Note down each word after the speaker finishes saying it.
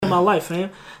my life, fam.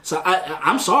 So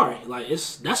I'm sorry. Like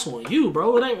that's on you,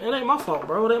 bro. It ain't my fault,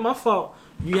 bro. It ain't my fault.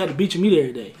 You had to beat your meat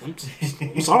every day.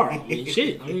 I'm sorry. I mean,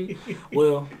 shit. I mean,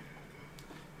 well,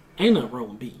 ain't nothing wrong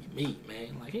with beating your meat,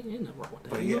 man. Like ain't nothing wrong with that.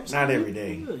 But yeah, not every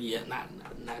day. Yeah, not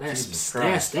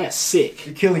that's sick.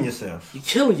 You're killing yourself.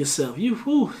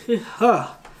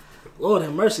 Lord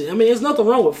have mercy. I mean, there's nothing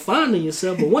wrong with finding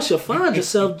yourself, but once you find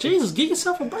yourself, Jesus, give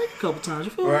yourself a break a couple times.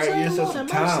 You feel what I'm saying? Right, yourself some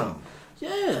time.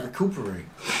 Yeah. Recuperate.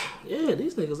 Yeah,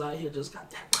 these niggas out here just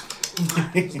got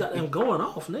them going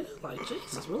off, nigga. Like,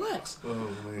 Jesus, relax.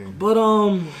 Oh man. But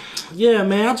yeah,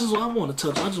 man, I just want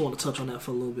to touch on that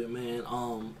for a little bit, man.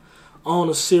 On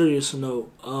a serious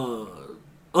note,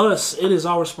 it is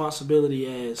our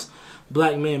responsibility as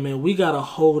black men, man. We gotta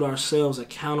hold ourselves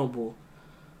accountable.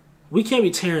 We can't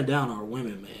be tearing down our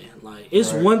women, man. Like,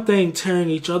 it's one thing tearing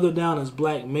each other down as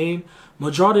black men.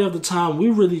 Majority of the time, we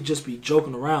really just be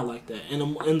joking around like that.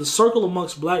 And in the circle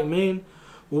amongst black men,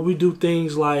 when we do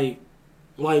things like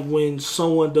when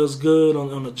someone does good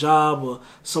on a job or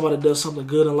somebody does something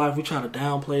good in life, we try to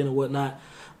downplay it and whatnot.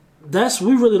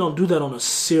 We really don't do that on a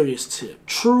serious tip.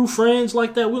 True friends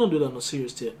like that, we don't do that on a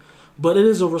serious tip. But it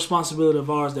is a responsibility of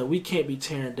ours that we can't be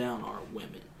tearing down our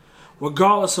women.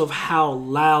 Regardless of how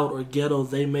loud or ghetto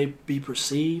they may be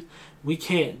perceived, we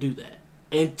can't do that.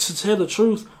 And to tell the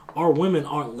truth, our women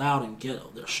aren't loud and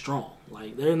ghetto. They're strong.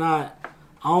 Like, they're not...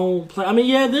 I mean,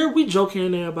 yeah, we joke here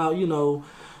and there about, you know,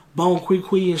 Bone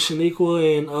Quee and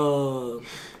Shaniqua and,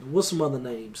 what's some other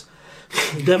names?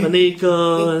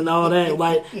 Demonica and all that.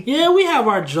 Like, yeah, we have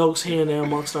our jokes here and there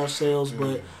amongst ourselves,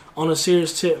 but on a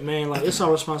serious tip, man, like, it's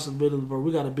our responsibility, bro.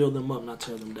 We got to build them up, not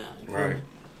tear them down. Right.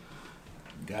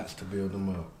 Got to build them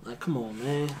up. Like, come on,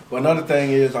 man. But another thing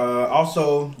is,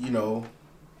 also, you know,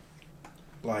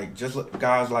 like,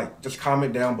 just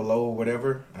comment down below or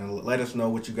whatever, and let us know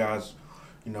what you guys,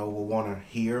 you know, will want to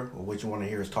hear, or what you want to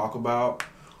hear us talk about,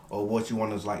 or what you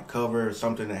want us like cover, or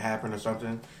something that happened or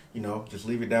something. You know, just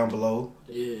leave it down below.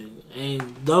 Yeah,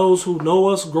 and those who know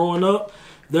us growing up,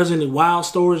 if there's any wild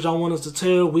stories y'all want us to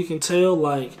tell, we can tell.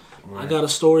 Like, I got a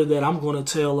story that I'm going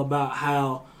to tell about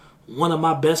how one of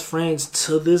my best friends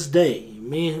to this day,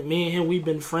 me and him, we've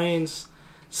been friends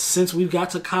since we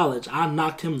got to college. I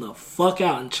knocked him the fuck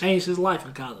out and changed his life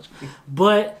in college.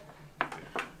 But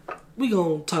we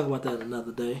gonna talk about that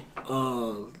another day.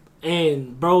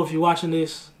 And bro, if you're watching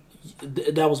this,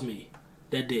 that was me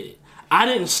that did it. I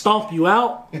didn't stomp you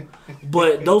out,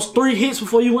 but those 3 hits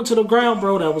before you went to the ground,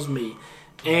 bro, that was me.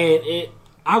 And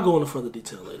I'll go into further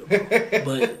detail later, bro.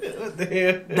 But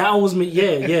that was me.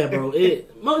 Yeah, bro. You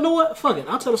know what? Fuck it.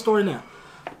 I'll tell the story now.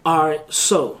 All right.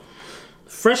 So,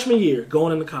 freshman year,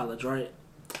 going into college, right?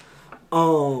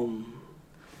 Going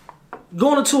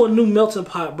into a new melting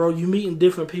pot, bro. You meeting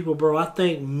different people, bro. I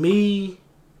think me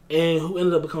and who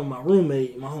ended up becoming my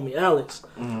roommate, my homie Alex,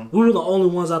 we were the only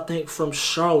ones, I think, from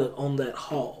Charlotte on that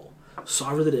hall. So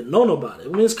I really didn't know nobody. I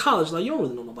mean, it's college. Like, you don't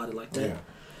really know nobody like that. Yeah.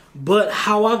 But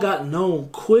how I got known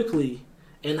quickly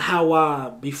and how I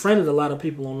befriended a lot of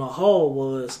people on the hall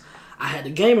was I had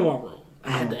the game in my room.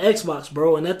 I had the Xbox,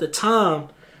 bro. And at the time,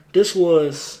 this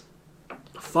was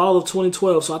fall of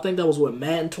 2012. So I think that was what,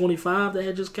 Madden 25 that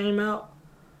had just came out?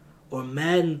 Or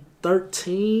Madden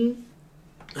 13?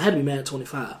 It had to be Madden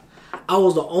 25. I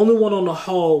was the only one on the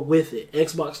hall with it.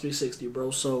 Xbox 360,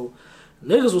 bro. So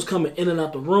niggas was coming in and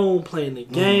out the room, playing the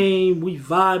game. We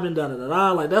vibing,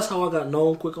 da-da-da-da. Like, that's how I got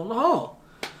known quick on the hall.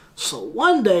 So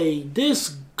one day,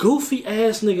 this goofy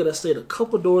ass nigga that stayed a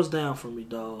couple doors down from me,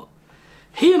 dog,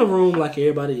 he in the room like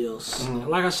everybody else.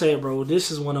 Like I said, bro,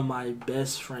 this is one of my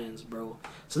best friends, bro.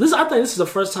 So I think this is the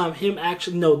first time him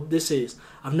actually, no,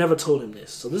 I've never told him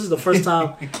this. So this is the first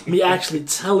time me actually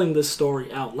telling this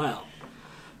story out loud.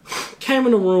 Came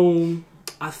in the room.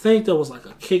 I think there was like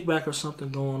a kickback or something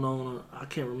going on. I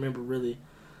can't remember really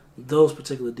those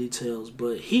particular details.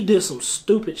 But he did some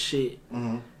stupid shit.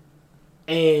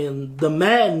 And the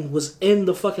Madden was in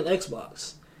the fucking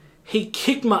Xbox. He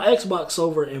kicked my Xbox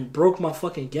over and broke my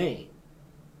fucking game.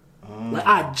 Like,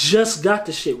 I just got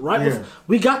the shit right before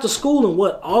we got to school in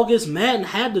August. Madden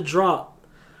had to drop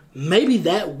maybe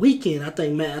that weekend. I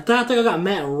think I got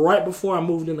Madden right before I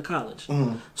moved into college.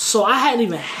 So I hadn't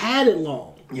even had it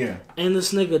long. Yeah. And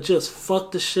this nigga just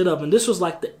fucked the shit up. And this was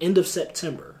like the end of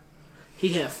September. He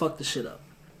had fucked the shit up.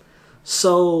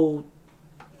 So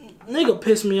nigga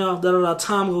pissed me off.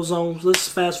 Time goes on. Let's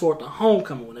fast forward to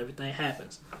homecoming when everything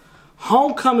happens.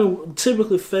 Homecoming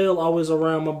typically fell always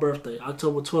around my birthday,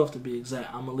 October 12th to be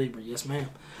exact. I'm a Libra, yes ma'am.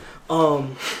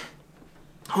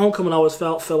 Homecoming always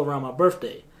fell around my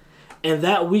birthday. And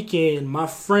that weekend, my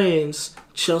friends,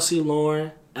 Chelsea,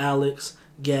 Lauren, Alex,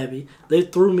 Gabby, they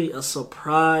threw me a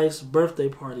surprise birthday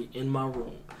party in my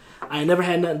room. I ain't never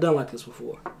had nothing done like this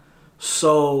before.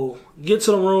 So, get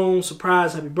to the room,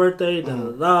 surprise, happy birthday,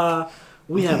 da-da-da-da.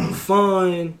 We having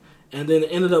fun. And then it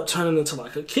ended up turning into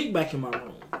like a kickback in my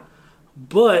room.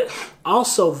 But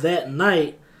also that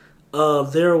night,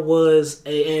 there was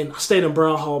and I stayed in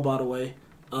Brown Hall, by the way.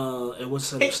 At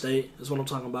Winston-Salem State is what I'm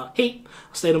talking about. I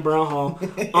stayed in Brown Hall.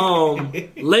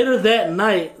 Later that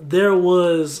night, there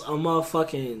was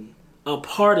a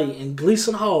party in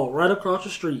Gleason Hall right across the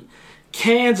street.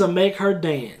 Cans of Make Her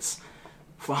Dance.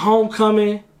 For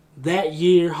homecoming that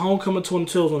year, homecoming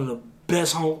 22 was one of the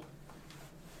best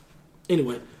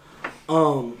Anyway,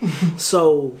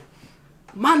 so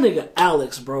my nigga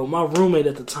Alex, bro, my roommate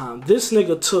at the time, this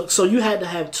nigga so you had to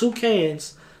have 2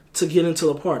 cans to get into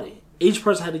the party. Each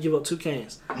person had to give up 2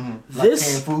 cans. Mm-hmm. Like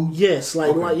canned food? Yes,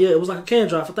 it was like a can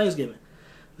drive for Thanksgiving.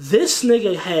 This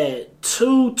nigga had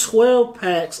 2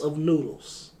 12-packs of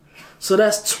noodles. So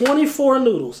that's 24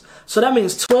 noodles. So that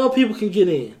means 12 people can get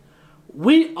in.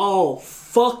 We all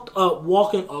fucked up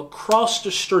walking across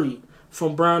the street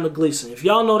from Brown to Gleason. If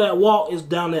y'all know that walk is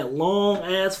down that long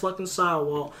ass fucking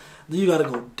sidewalk, then you gotta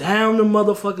go down the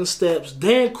motherfucking steps,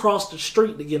 then cross the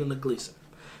street to get into Gleason.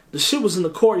 The shit was in the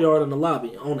courtyard in the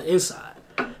lobby on the inside.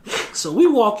 So we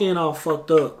walk in all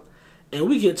fucked up, and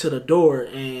we get to the door,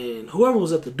 and whoever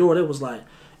was at the door, they was like,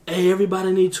 "Hey,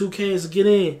 everybody need 2 cans to get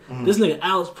in." Mm-hmm. This nigga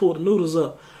Alex pulled the noodles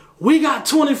up. We got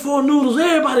 24 noodles.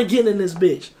 Everybody getting in this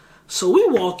bitch. So we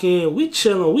walk in, we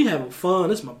chilling, we having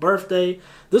fun. It's my birthday.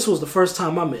 This was the first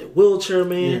time I met Wheelchair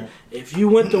Man. Yeah. If you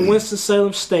went to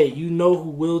Winston-Salem State, you know who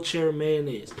Wheelchair Man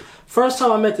is. First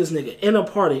time I met this nigga in a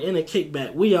party, in a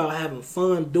kickback. We all having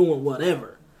fun, doing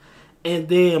whatever. And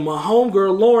then my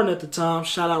homegirl Lauren at the time,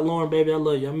 shout out Lauren, baby, I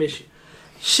love you, I miss you.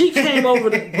 She came over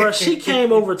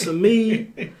to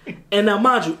me. And now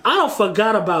mind you, I don't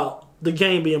forgot about the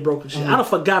game being broken shit. I don't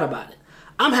forgot about it.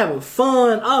 I'm having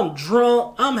fun. I'm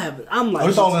drunk. I'm like...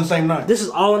 it's all in the same night? This is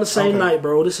all in the same night,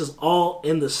 bro. This is all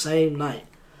in the same night.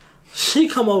 She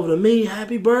come over to me,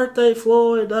 happy birthday,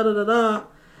 Floyd, da-da-da-da.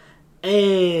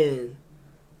 And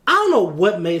I don't know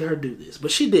what made her do this, but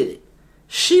she did it.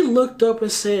 She looked up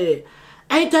and said,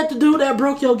 "Ain't that the dude that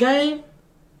broke your game?"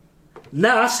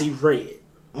 Now I see red.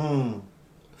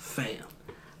 Fam.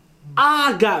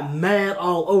 I got mad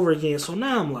all over again. So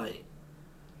now I'm like,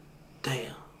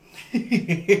 damn.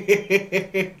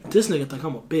 This nigga think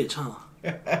I'm a bitch, huh?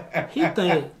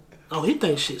 He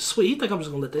think shit sweet. He think I'm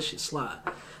just gonna let that shit slide.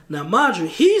 Now, mind you,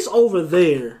 he's over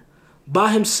there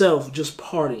by himself just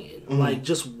partying. Like,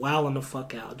 just wilding the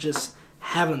fuck out. Just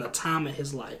having the time of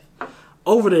his life.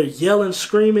 Over there yelling,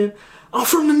 screaming, "I'm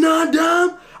from the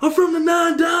 9-dime! I'm from the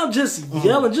 9-dime!" Just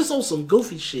yelling, just on some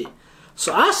goofy shit.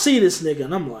 So I see this nigga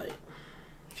and I'm like,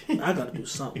 I gotta do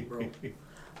something, bro.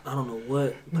 I don't know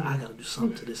what, but I gotta do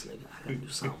something to this nigga. I gotta do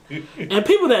something. And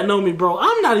people that know me, bro,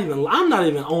 I'm not even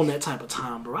on that type of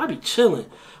time, bro. I be chilling.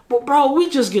 But bro, we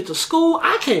just get to school.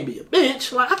 I can't be a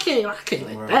bitch. Like I can't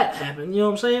let that happen. You know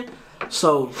what I'm saying?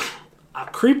 So I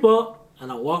creep up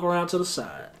and I walk around to the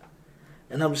side.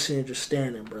 And I'm just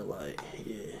standing, bro, like,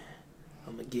 yeah,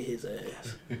 I'm gonna get his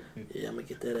ass. Yeah, I'm gonna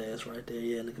get that ass right there.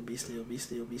 Yeah, nigga, be still, be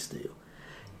still, be still.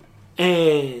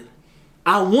 And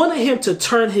I wanted him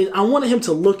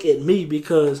to look at me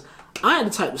because I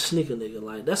ain't the type of sneaker nigga.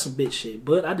 Like, that's some bitch shit.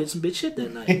 But I did some bitch shit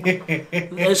that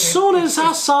night. As soon as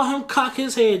I saw him cock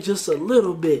his head just a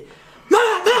little bit,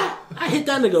 I hit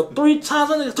that nigga 3 times.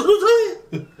 That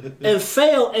nigga and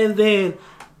fell. And then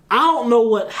I don't know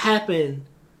what happened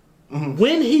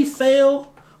when he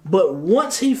fell, but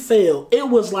once he fell, it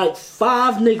was like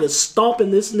 5 niggas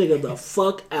stomping this nigga the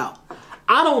fuck out.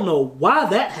 I don't know why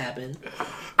that happened.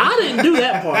 I didn't do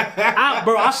that part.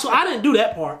 I didn't do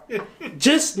that part.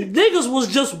 Just niggas was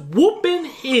just whooping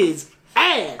his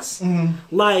ass.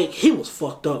 Like, he was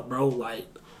fucked up, bro. Like,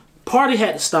 party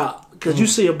had to stop. Because you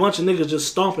see a bunch of niggas just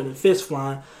stomping and fist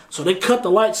flying. So they cut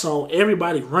the lights on.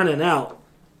 Everybody running out.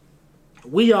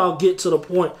 We all get to the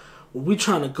point where we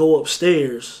trying to go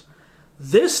upstairs.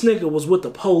 This nigga was with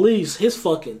the police. His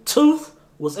fucking tooth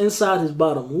was inside his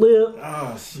bottom lip.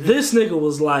 Oh, shit. This nigga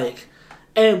was like...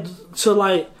 And to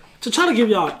try to give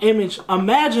y'all an image,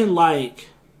 imagine like,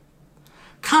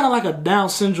 kind of like a Down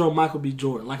syndrome Michael B.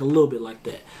 Jordan, like a little bit like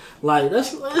that. Like,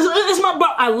 it's my bro.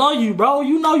 I love you, bro.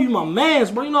 You know you my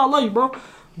mans, bro. You know I love you, bro.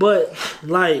 But,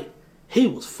 like, he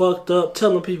was fucked up,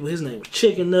 telling people his name was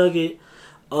Chicken Nugget.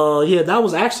 Yeah, that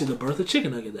was actually the birth of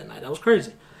Chicken Nugget that night. That was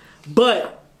crazy.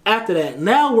 But, after that,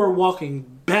 now we're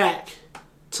walking back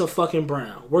to fucking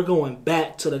Brown. We're going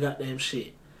back to the goddamn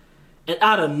shit. And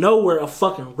out of nowhere, a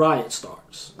fucking riot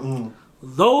starts.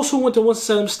 those who went to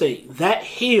Winston-Salem State, that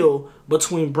hill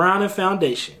between Brown and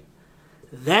Foundation,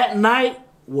 that night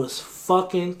was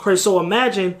fucking crazy. So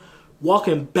imagine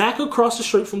walking back across the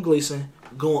street from Gleason,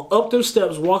 going up them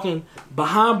steps, walking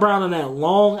behind Brown on that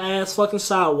long ass fucking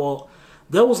sidewalk.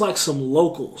 There was like some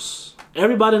locals.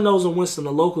 Everybody knows in Winston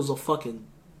the locals are fucking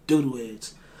doodle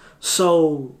heads.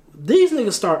 So these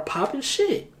niggas start popping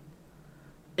shit.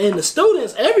 And the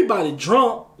students, everybody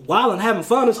drunk, wild and having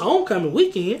fun. It's homecoming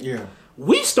weekend. Yeah.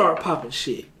 We start popping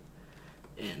shit.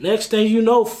 And next thing you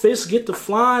know, fists get to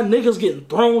flying, niggas getting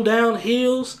thrown down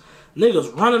hills,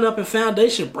 niggas running up in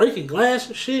Foundation, breaking glass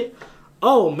and shit.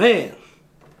 Oh man.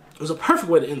 It was a perfect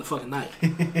way to end the fucking night.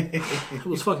 It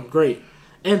was fucking great.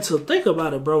 And to think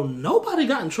about it, bro, nobody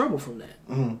got in trouble from that.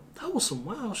 Mm-hmm. That was some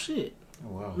wild shit. Oh,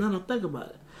 wow. Now that I think about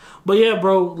it. But yeah,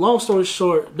 bro, long story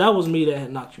short, that was me that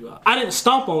had knocked you out. I didn't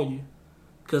stomp on you,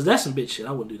 because that's some bitch shit.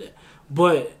 I wouldn't do that.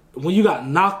 But when you got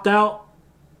knocked out,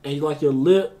 and you like your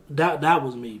lip, that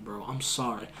was me, bro. I'm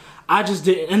sorry. I just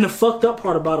didn't. And the fucked up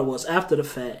part about it was, after the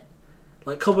fact,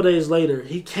 like a couple days later,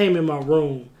 he came in my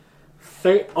room,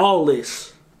 all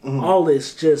this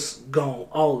just gone,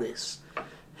 all this.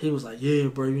 He was like, yeah,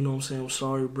 bro, you know what I'm saying? I'm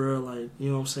sorry, bro. Like, you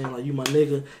know what I'm saying? Like, you my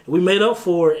nigga. And we made up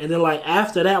for it. And then, like,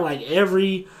 after that, like,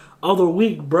 every other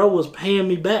week, bro was paying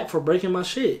me back for breaking my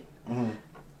shit. Mm-hmm.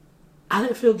 I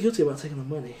didn't feel guilty about taking the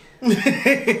money.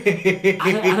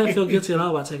 I didn't feel guilty at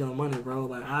all about taking the money, bro.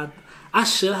 Like, I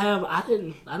should have. I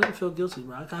didn't feel guilty,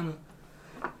 bro. I kind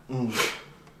of...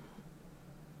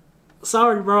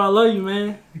 Sorry, bro. I love you,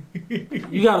 man.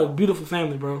 You got a beautiful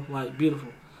family, bro. Like, beautiful.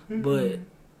 But...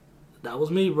 that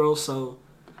was me, bro. So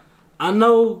I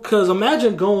know, because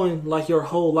imagine going like your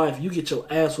whole life, you get your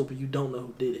ass whooping, you don't know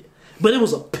who did it. But it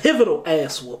was a pivotal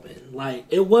ass whooping. Like,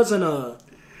 it wasn't a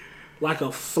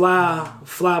fly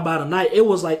by the night. It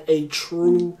was like a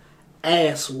true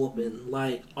ass whooping.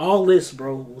 Like, all this,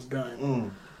 bro, was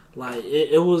done. Like,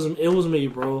 it was me,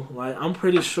 bro. Like, I'm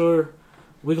pretty sure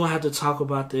we're gonna have to talk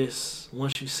about this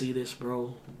once you see this,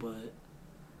 bro. But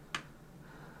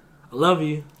I love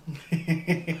you.